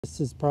This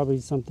is probably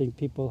something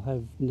people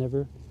have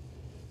never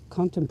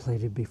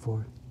contemplated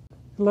before.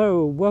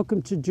 Hello,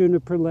 welcome to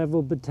Juniper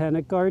Level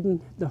Botanic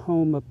Garden, the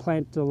home of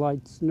Plant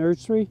Delights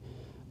Nursery.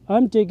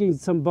 I'm digging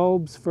some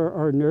bulbs for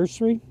our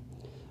nursery.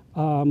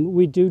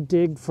 We do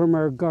dig from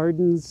our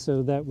gardens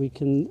so that we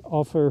can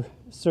offer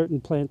certain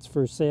plants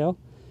for sale.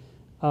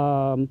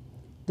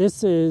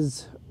 This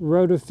is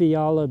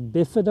Rhodophylla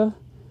bifida,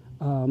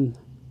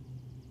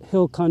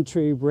 Hill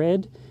Country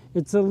Red.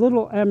 It's a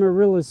little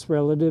amaryllis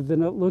relative,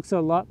 and it looks a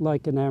lot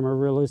like an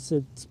amaryllis.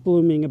 It's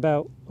blooming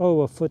about,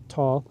 a foot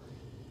tall.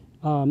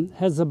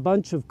 Has a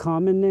bunch of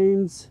common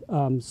names: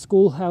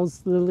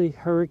 schoolhouse lily,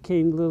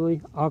 hurricane lily,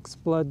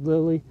 oxblood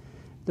lily.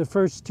 The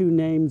first two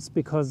names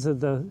because of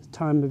the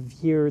time of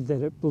year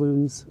that it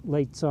blooms,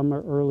 late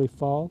summer, early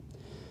fall.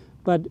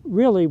 But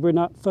really, we're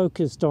not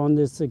focused on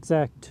this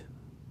exact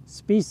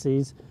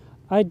species.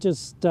 I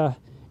just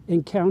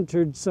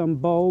encountered some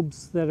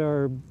bulbs that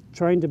are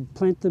trying to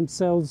plant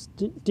themselves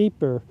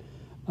deeper.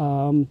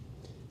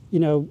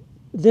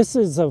 This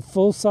is a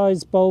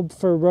full-size bulb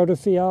for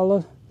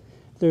Rhodophylla.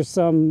 There's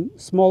some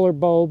smaller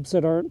bulbs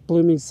that aren't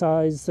blooming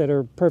size that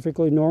are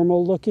perfectly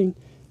normal looking.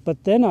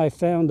 But then I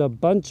found a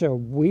bunch of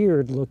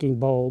weird looking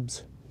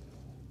bulbs.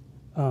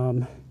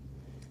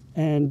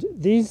 And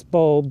these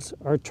bulbs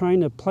are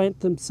trying to plant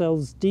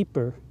themselves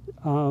deeper.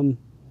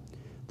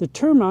 The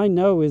term I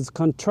know is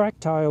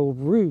contractile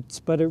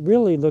roots, but it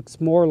really looks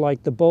more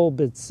like the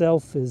bulb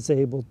itself is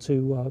able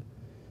to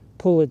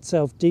pull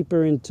itself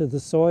deeper into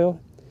the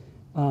soil.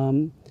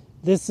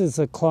 This is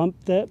a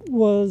clump that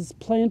was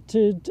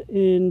planted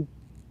in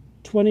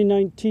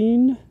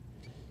 2019,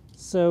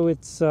 so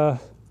it's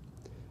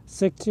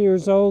 6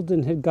 years old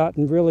and had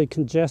gotten really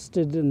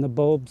congested, and the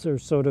bulbs are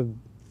sort of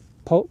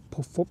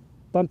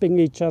bumping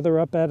each other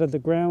up out of the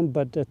ground,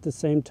 but at the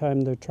same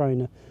time they're trying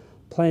to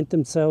plant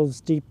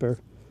themselves deeper.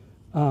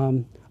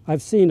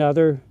 I've seen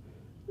other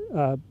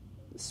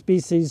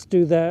species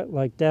do that,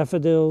 like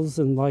daffodils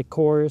and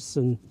lycoris,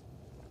 and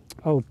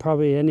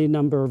probably any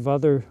number of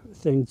other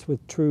things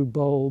with true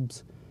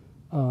bulbs.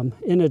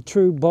 In a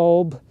true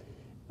bulb,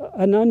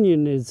 an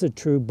onion is a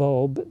true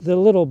bulb. The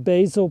little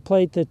basil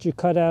plate that you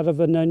cut out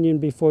of an onion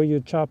before you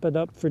chop it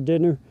up for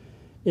dinner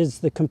is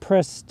the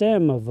compressed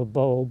stem of a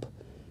bulb.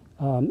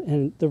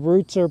 And the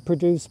roots are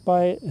produced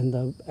by it, and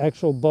the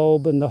actual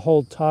bulb and the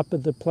whole top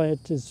of the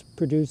plant is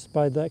produced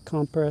by that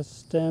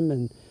compressed stem.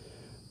 And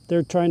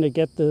they're trying to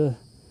get the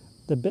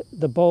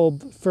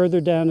bulb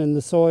further down in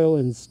the soil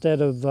instead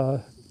of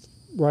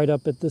right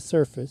up at the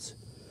surface.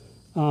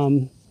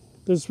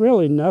 There's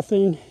really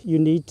nothing you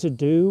need to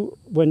do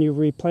when you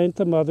replant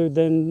them other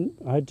than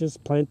I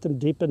just plant them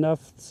deep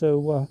enough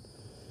so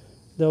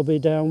they'll be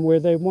down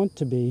where they want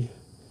to be.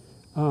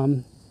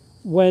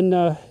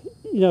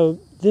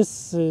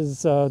 This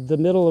is the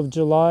middle of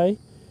July.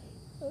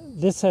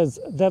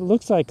 That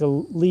looks like a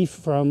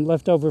leaf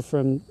left over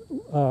from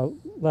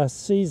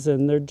last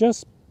season. They're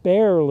just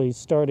barely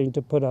starting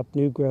to put up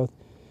new growth,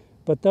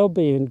 but they'll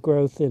be in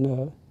growth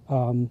in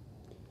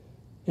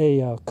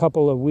a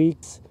couple of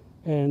weeks.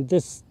 And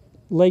this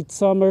late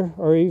summer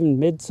or even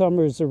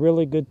midsummer is a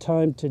really good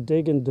time to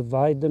dig and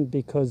divide them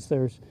because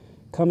they're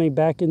coming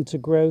back into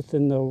growth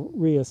and they'll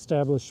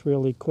reestablish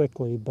really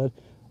quickly. But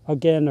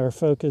again, our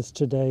focus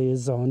today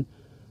is on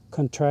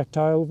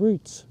contractile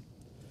roots.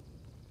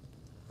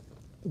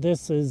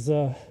 This is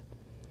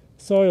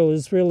soil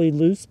is really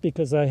loose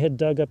because I had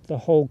dug up the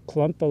whole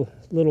clump a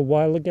little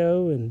while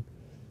ago and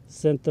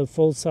sent the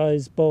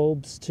full-size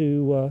bulbs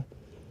to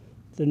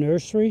the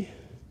nursery.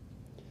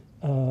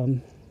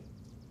 I'm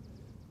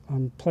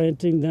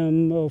planting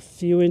them a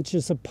few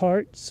inches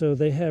apart so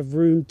they have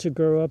room to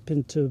grow up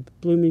into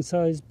blooming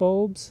size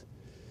bulbs.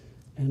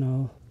 And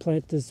I'll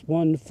plant this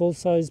one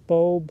full-size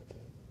bulb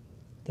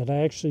that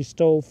I actually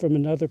stole from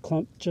another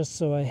clump just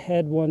so I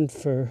had one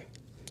for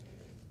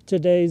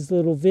today's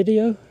little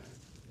video.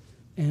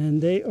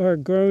 And they are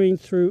growing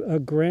through a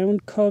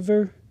ground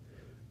cover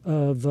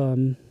of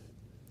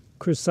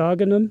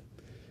Chrysogonum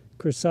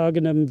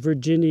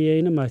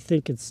virginianum. I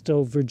think it's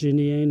still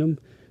virginianum.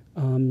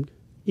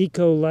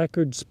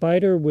 Eco-lacquered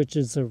spider, which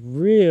is a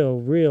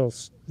real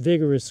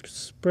vigorous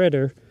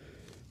spreader.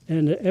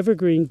 And the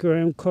evergreen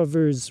ground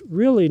cover is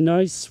really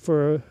nice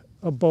for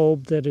a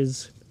bulb that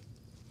is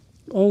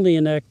only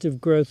in active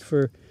growth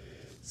for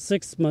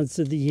 6 months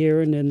of the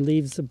year and then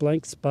leaves a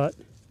blank spot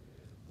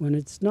when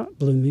it's not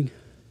blooming.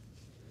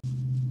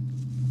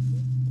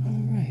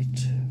 All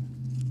right.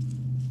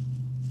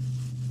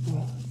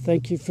 Well,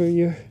 thank you for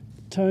your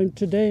time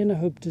today, and I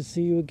hope to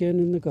see you again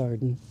in the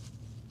garden.